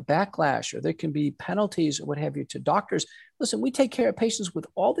can be a backlash or there can be penalties or what have you to doctors, listen, we take care of patients with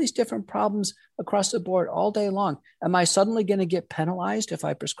all these different problems across the board all day long. Am I suddenly going to get penalized if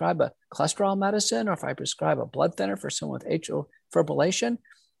I prescribe a cholesterol medicine or if I prescribe a blood thinner for someone with atrial fibrillation?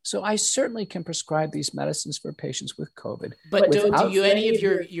 So I certainly can prescribe these medicines for patients with COVID. But do you any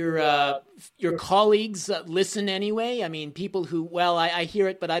of your colleagues listen anyway? I mean, people who, I hear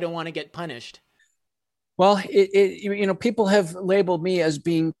it, but I don't want to get punished. Well, people have labeled me as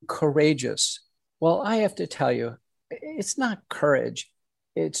being courageous. Well, I have to tell you, it's not courage.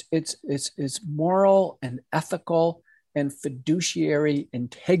 It's moral and ethical and fiduciary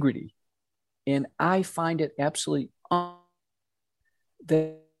integrity. And I find it absolutely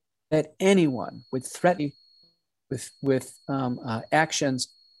that anyone would threaten with actions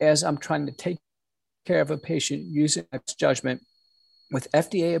as I'm trying to take care of a patient using judgment with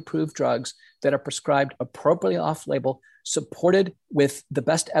FDA-approved drugs that are prescribed appropriately off-label, supported with the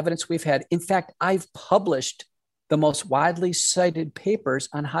best evidence we've had. In fact, I've published the most widely cited papers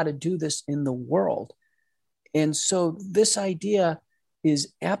on how to do this in the world. And so this idea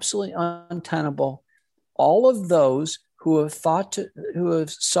is absolutely untenable. All of those who have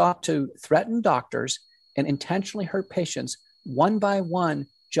sought to threaten doctors and intentionally hurt patients, one by one,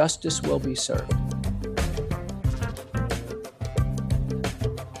 justice will be served.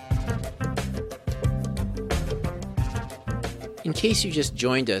 In case you just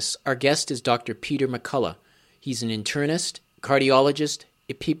joined us, our guest is Dr. Peter McCullough. He's an internist, cardiologist,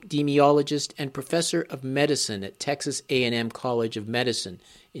 epidemiologist, and professor of medicine at Texas A&M College of Medicine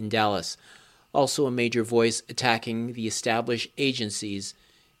in Dallas. Also a major voice attacking the established agencies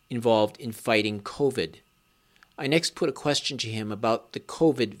involved in fighting COVID. I next put a question to him about the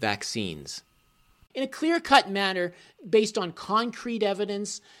COVID vaccines. In a clear-cut manner, based on concrete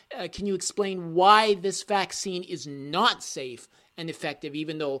evidence, can you explain why this vaccine is not safe and effective,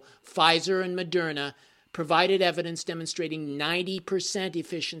 even though Pfizer and Moderna provided evidence demonstrating 90%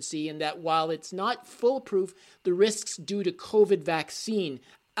 efficiency, and that while it's not foolproof, the risks due to COVID vaccine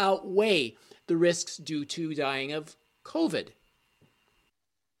outweigh the risks due to dying of COVID?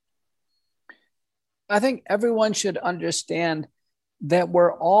 I think everyone should understand that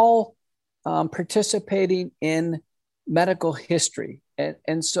we're all participating in medical history.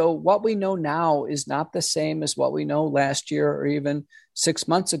 And so what we know now is not the same as what we know last year or even 6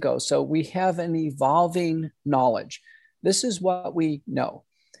 months ago. So we have an evolving knowledge. This is what we know.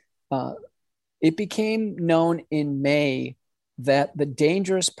 It became known in May that the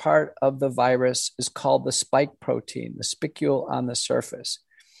dangerous part of the virus is called the spike protein, the spicule on the surface.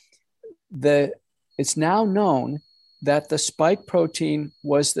 It's now known that the spike protein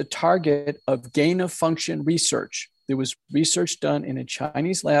was the target of gain of function research. There was research done in a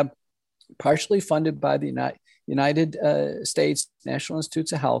Chinese lab, partially funded by the United States National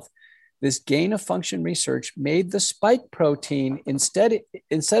Institutes of Health. This gain of function research made the spike protein, instead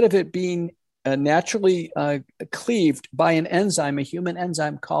of it being naturally cleaved by an enzyme, a human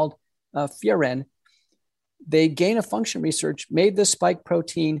enzyme called furin, they gain of function research made the spike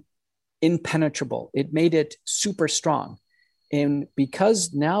protein impenetrable. It made it super strong. And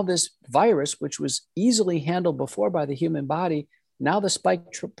because now this virus, which was easily handled before by the human body, now the spike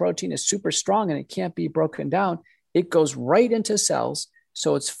protein is super strong and it can't be broken down. It goes right into cells.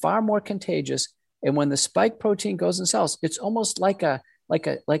 So it's far more contagious. And when the spike protein goes in cells, it's almost like a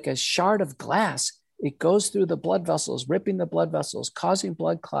shard of glass. It goes through the blood vessels, ripping the blood vessels, causing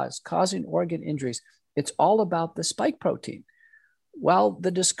blood clots, causing organ injuries. It's all about the spike protein. Well,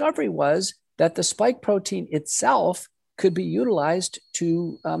 the discovery was that the spike protein itself could be utilized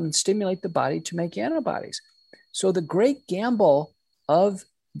to stimulate the body to make antibodies. So the great gamble of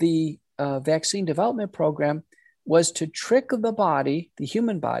the vaccine development program was to trick the body, the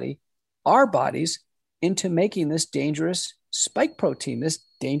human body, our bodies, into making this dangerous spike protein, this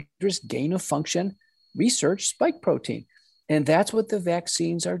dangerous gain of function research spike protein. And that's what the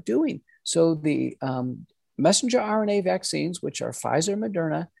vaccines are doing. So the messenger RNA vaccines, which are Pfizer,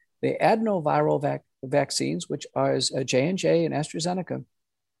 Moderna, the adenoviral vaccines, which are J&J and AstraZeneca,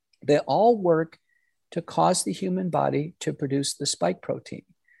 they all work to cause the human body to produce the spike protein.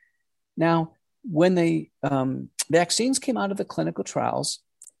 Now, when the vaccines came out of the clinical trials,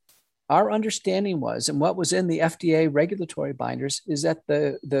 our understanding was, and what was in the FDA regulatory binders, is that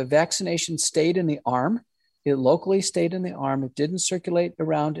the vaccination stayed in the arm. It locally stayed in the arm. It didn't circulate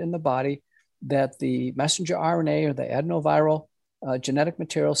around in the body, that the messenger RNA or the adenoviral genetic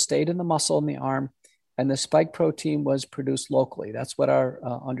material stayed in the muscle in the arm, and the spike protein was produced locally. That's what our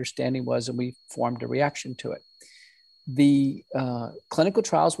understanding was, and we formed a reaction to it. The clinical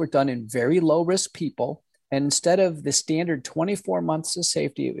trials were done in very low-risk people, and instead of the standard 24 months of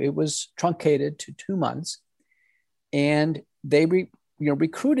safety, it was truncated to 2 months. And they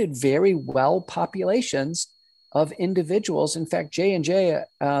recruited very well populations of individuals. In fact, J&J,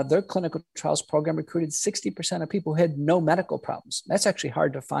 their clinical trials program recruited 60% of people who had no medical problems. That's actually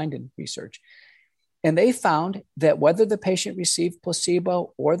hard to find in research. And they found that whether the patient received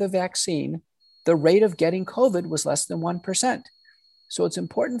placebo or the vaccine, the rate of getting COVID was less than 1%. So it's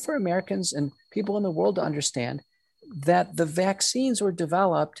important for Americans and people in the world to understand that the vaccines were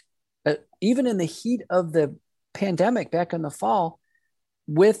developed even in the heat of the pandemic back in the fall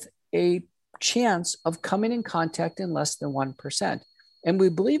with a chance of coming in contact in less than 1%. And we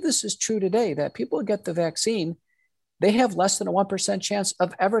believe this is true today, that people who get the vaccine, they have less than a 1% chance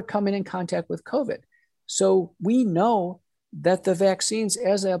of ever coming in contact with COVID. So we know that the vaccines,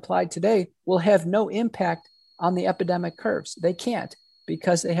 as they applied today, will have no impact on the epidemic curves. They can't,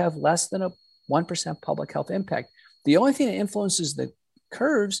 because they have less than a 1% public health impact. The only thing that influences the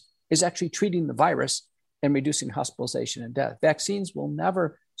curves is actually treating the virus and reducing hospitalization and death. Vaccines will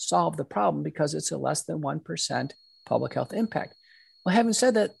never solve the problem because it's a less than 1% public health impact. Well, having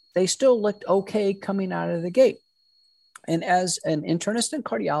said that, they still looked okay coming out of the gate. And as an internist and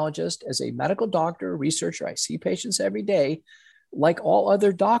cardiologist, as a medical doctor, researcher, I see patients every day. Like all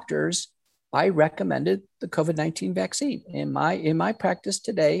other doctors, I recommended the COVID-19 vaccine. In my practice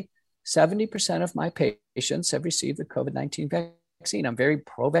today, 70% of my patients have received the COVID-19 vaccine. I'm very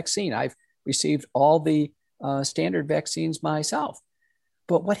pro-vaccine. I've received all the standard vaccines myself.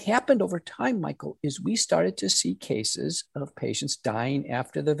 But what happened over time, Michael, is we started to see cases of patients dying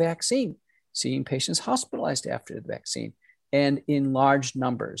after the vaccine, seeing patients hospitalized after the vaccine, and in large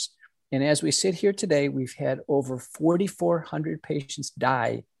numbers. And as we sit here today, we've had over 4,400 patients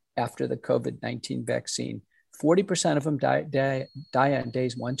die after the COVID-19 vaccine. 40% of them die on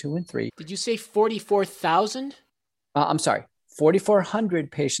days 1, 2, and 3. Did you say 44,000? I'm sorry, 4,400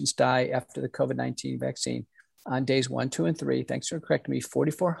 patients die after the COVID-19 vaccine on days 1, 2, and 3. Thanks for correcting me,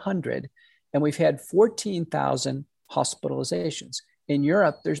 4,400. And we've had 14,000 hospitalizations. In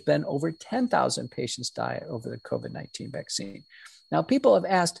Europe, there's been over 10,000 patients die over the COVID-19 vaccine. Now, people have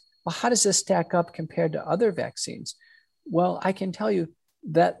asked, well, how does this stack up compared to other vaccines? Well, I can tell you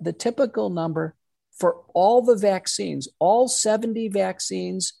that the typical number for all the vaccines, all 70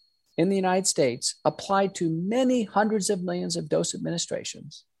 vaccines in the United States, applied to many hundreds of millions of dose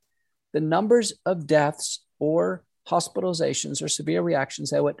administrations, the numbers of deaths or hospitalizations or severe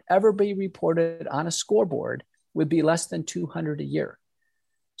reactions that would ever be reported on a scoreboard would be less than 200 a year.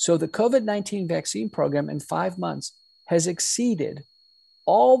 So the COVID-19 vaccine program in 5 months has exceeded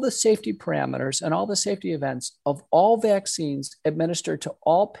all the safety parameters and all the safety events of all vaccines administered to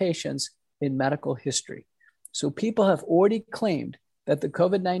all patients in medical history. So people have already claimed that the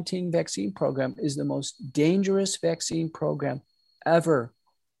COVID-19 vaccine program is the most dangerous vaccine program ever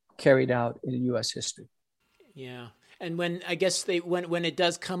carried out in US history. Yeah. And when I guess when it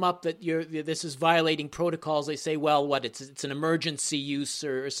does come up that this is violating protocols, they say, well, what it's an emergency use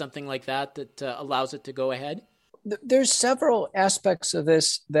or something like that allows it to go ahead. There's several aspects of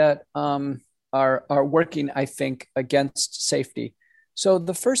this that are working, I think, against safety. So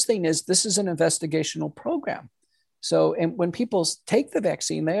the first thing is this is an investigational program. So and when people take the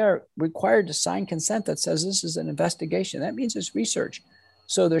vaccine, they are required to sign consent that says this is an investigation. That means it's research.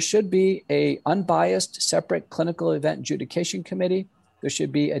 So there should be an unbiased, separate clinical event adjudication committee. There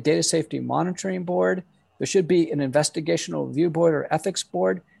should be a data safety monitoring board. There should be an investigational review board or ethics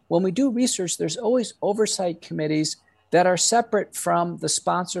board. When we do research, there's always oversight committees that are separate from the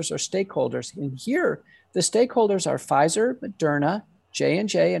sponsors or stakeholders. And here, the stakeholders are Pfizer, Moderna,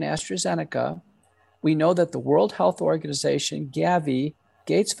 J&J, and AstraZeneca. We know that the World Health Organization, Gavi,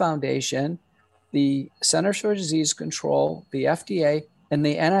 Gates Foundation, the Centers for Disease Control, the FDA, and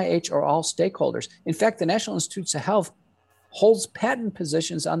the NIH are all stakeholders. In fact, the National Institutes of Health holds patent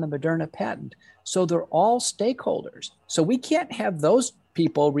positions on the Moderna patent. So they're all stakeholders. So we can't have those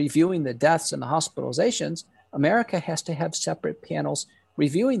people reviewing the deaths and the hospitalizations. America has to have separate panels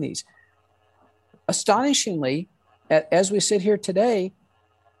reviewing these. Astonishingly, as we sit here today,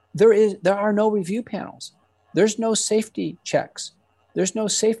 there are no review panels. There's no safety checks. There's no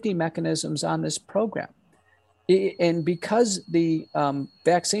safety mechanisms on this program. And because the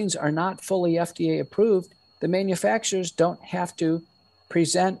vaccines are not fully FDA approved, the manufacturers don't have to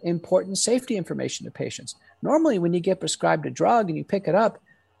present important safety information to patients. Normally, when you get prescribed a drug and you pick it up,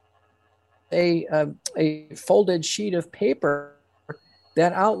 a folded sheet of paper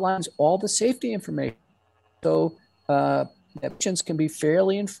that outlines all the safety information, so patients can be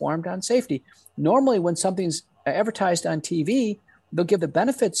fairly informed on safety. Normally, when something's advertised on TV, they'll give the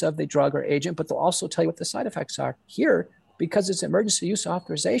benefits of the drug or agent, but they'll also tell you what the side effects are. Here, because it's emergency use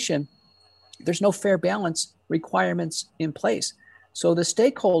authorization, there's no fair balance requirements in place. So the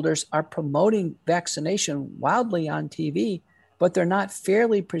stakeholders are promoting vaccination wildly on TV, but they're not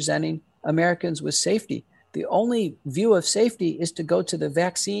fairly presenting Americans with safety. The only view of safety is to go to the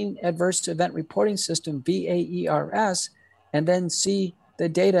Vaccine Adverse Event Reporting System, VAERS, and then see the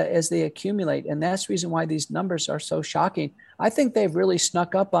data as they accumulate. And that's the reason why these numbers are so shocking. I think they've really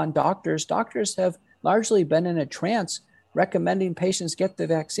snuck up on doctors. Doctors have largely been in a trance recommending patients get the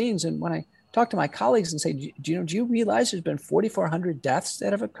vaccines. And when I talk to my colleagues and say, do you realize there's been 4,400 deaths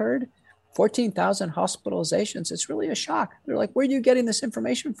that have occurred? 14,000 hospitalizations. It's really a shock. They're like, where are you getting this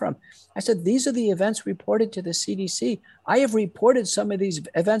information from? I said, these are the events reported to the CDC. I have reported some of these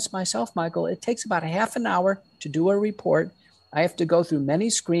events myself, Michael. It takes about half an hour to do a report. I have to go through many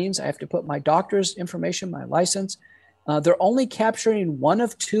screens. I have to put my doctor's information, my license. They're only capturing one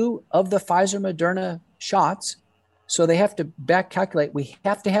of two of the Pfizer Moderna shots. So they have to back calculate. We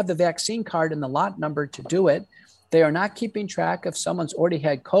have to have the vaccine card and the lot number to do it. They are not keeping track if someone's already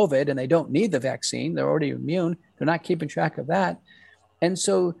had COVID and they don't need the vaccine. They're already immune. They're not keeping track of that. And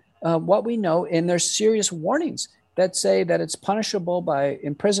so what we know, and there's serious warnings that say that it's punishable by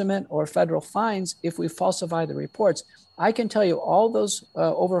imprisonment or federal fines if we falsify the reports. I can tell you all those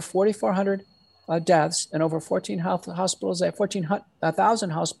over 4,400 deaths and over 14,000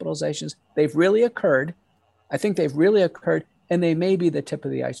 hospitalizations, they've really occurred. I think they've really occurred, and they may be the tip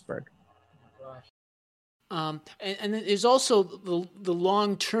of the iceberg. And there's also the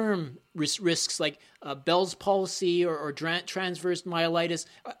long-term risks like Bell's palsy or transverse myelitis,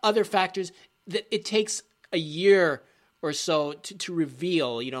 other factors that it takes a year or so to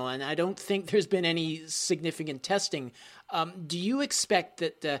reveal, and I don't think there's been any significant testing. Do you expect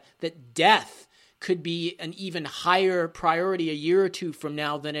that death could be an even higher priority a year or two from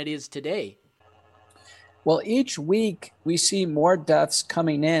now than it is today? Well, each week we see more deaths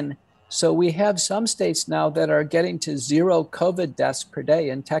coming in. So we have some states now that are getting to 0 COVID deaths per day.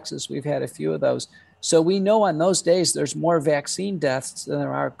 In Texas, we've had a few of those. So we know on those days there's more vaccine deaths than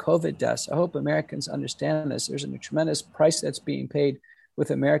there are COVID deaths. I hope Americans understand this. There's a tremendous price that's being paid with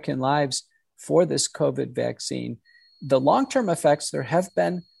American lives for this COVID vaccine. The long-term effects, there have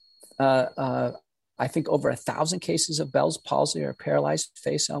been, I think, over 1,000 cases of Bell's palsy or paralyzed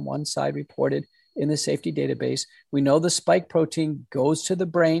face on one side reported in the safety database. We know the spike protein goes to the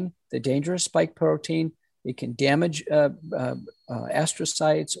brain, the dangerous spike protein. It can damage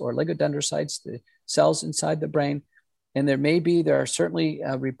astrocytes or oligodendrocytes, the cells inside the brain. And there are certainly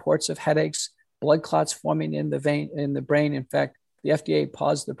reports of headaches, blood clots forming in the brain. In fact, the FDA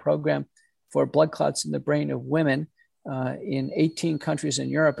paused the program for blood clots in the brain of women. In 18 countries in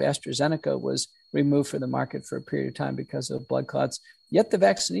Europe, AstraZeneca was removed from the market for a period of time because of blood clots. Yet the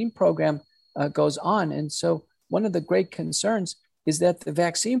vaccine program goes on. And so one of the great concerns is that the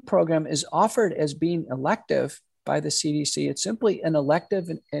vaccine program is offered as being elective by the CDC. It's simply an elective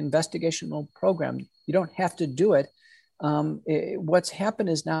investigational program. You don't have to do it. What's happened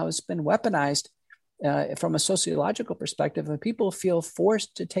is now it's been weaponized from a sociological perspective, and people feel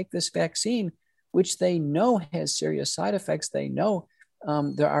forced to take this vaccine, which they know has serious side effects. They know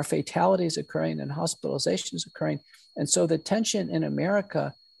there are fatalities occurring and hospitalizations occurring. And so the tension in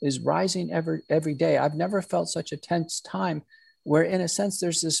America is rising every day. I've never felt such a tense time where, in a sense,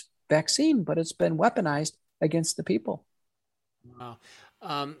 there's this vaccine, but it's been weaponized against the people. Wow.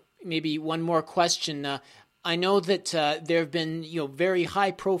 Maybe one more question. I know that there have been, very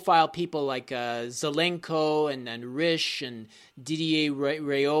high-profile people like Zelenko and Risch and Didier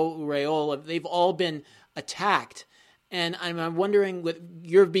Raoult. They've all been attacked, and I'm wondering,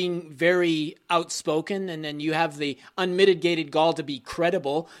 you're being very outspoken, and then you have the unmitigated gall to be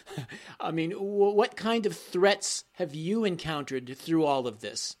credible. I mean, what kind of threats have you encountered through all of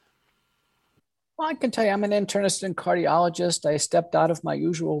this? Well, I can tell you, I'm an internist and cardiologist. I stepped out of my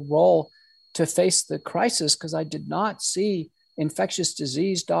usual role to face the crisis because I did not see infectious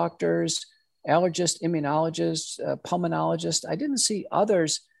disease doctors, allergists, immunologists, pulmonologists. I didn't see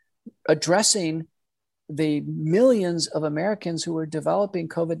others addressing the millions of Americans who were developing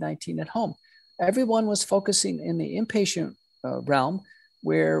COVID-19 at home. Everyone was focusing in the inpatient realm,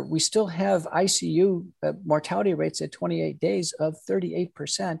 where we still have ICU mortality rates at 28 days of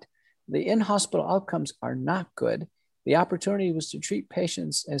 38%. The in-hospital outcomes are not good. The opportunity was to treat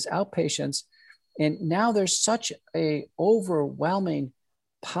patients as outpatients. And now there's such an overwhelming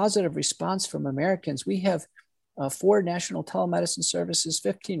positive response from Americans. We have 4 national telemedicine services,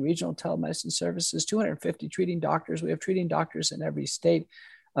 15 regional telemedicine services, 250 treating doctors. We have treating doctors in every state.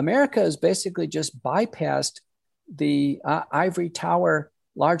 America has basically just bypassed the ivory tower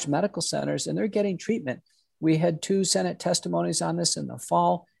large medical centers, and they're getting treatment. We had 2 Senate testimonies on this in the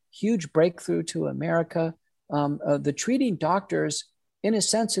fall, huge breakthrough to America. The treating doctors, in a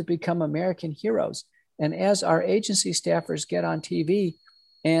sense, have become American heroes. And as our agency staffers get on TV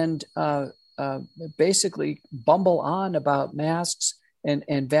and basically bumble on about masks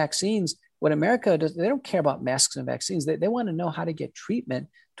and vaccines, what America does, they don't care about masks and vaccines. They want to know how to get treatment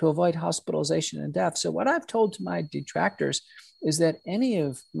to avoid hospitalization and death. So what I've told to my detractors is that any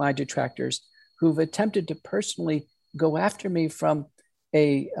of my detractors who've attempted to personally go after me from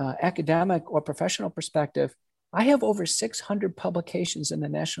a academic or professional perspective, I have over 600 publications in the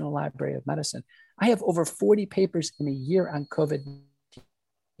National Library of Medicine. I have over 40 papers in a year on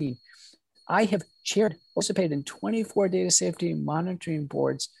COVID-19. I have participated in 24 data safety monitoring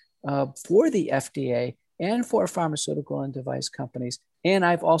boards for the FDA and for pharmaceutical and device companies. And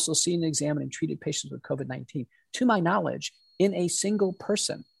I've also seen, examined, and treated patients with COVID-19. To my knowledge, in a single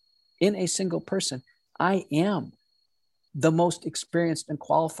person, I am the most experienced and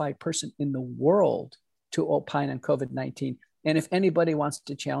qualified person in the world to opine on COVID-19. And if anybody wants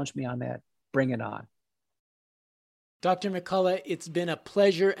to challenge me on that, bring it on. Dr. McCullough, it's been a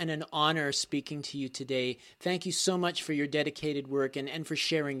pleasure and an honor speaking to you today. Thank you so much for your dedicated work and for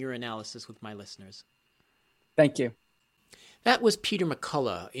sharing your analysis with my listeners. Thank you. That was Peter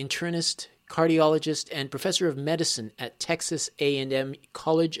McCullough, internist, cardiologist, and professor of medicine at Texas A&M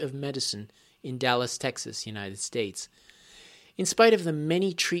College of Medicine in Dallas, Texas, United States. In spite of the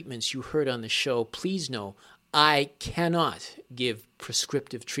many treatments you heard on the show, please know I cannot give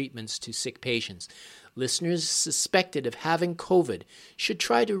prescriptive treatments to sick patients. Listeners suspected of having COVID should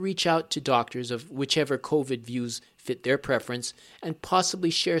try to reach out to doctors of whichever COVID views fit their preference and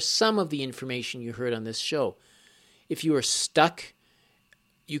possibly share some of the information you heard on this show. If you are stuck,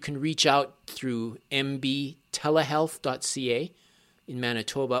 you can reach out through mbtelehealth.ca in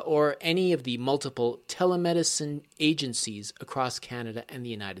Manitoba or any of the multiple telemedicine agencies across Canada and the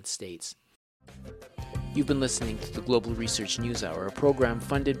United States. You've been listening to the Global Research News Hour, a program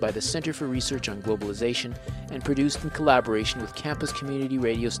funded by the Center for Research on Globalization and produced in collaboration with campus community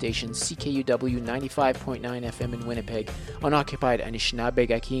radio station CKUW 95.9 FM in Winnipeg on occupied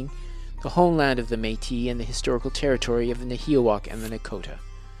Anishinaabe-Gaking, the homeland of the Métis and the historical territory of the Nahiawak and the Nakota.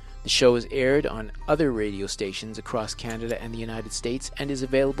 The show is aired on other radio stations across Canada and the United States and is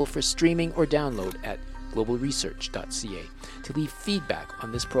available for streaming or download at globalresearch.ca. To leave feedback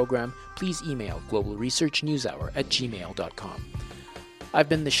on this program, please email globalresearchnewshour@gmail.com. I've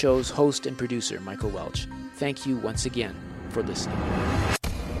been the show's host and producer, Michael Welch. Thank you once again for listening.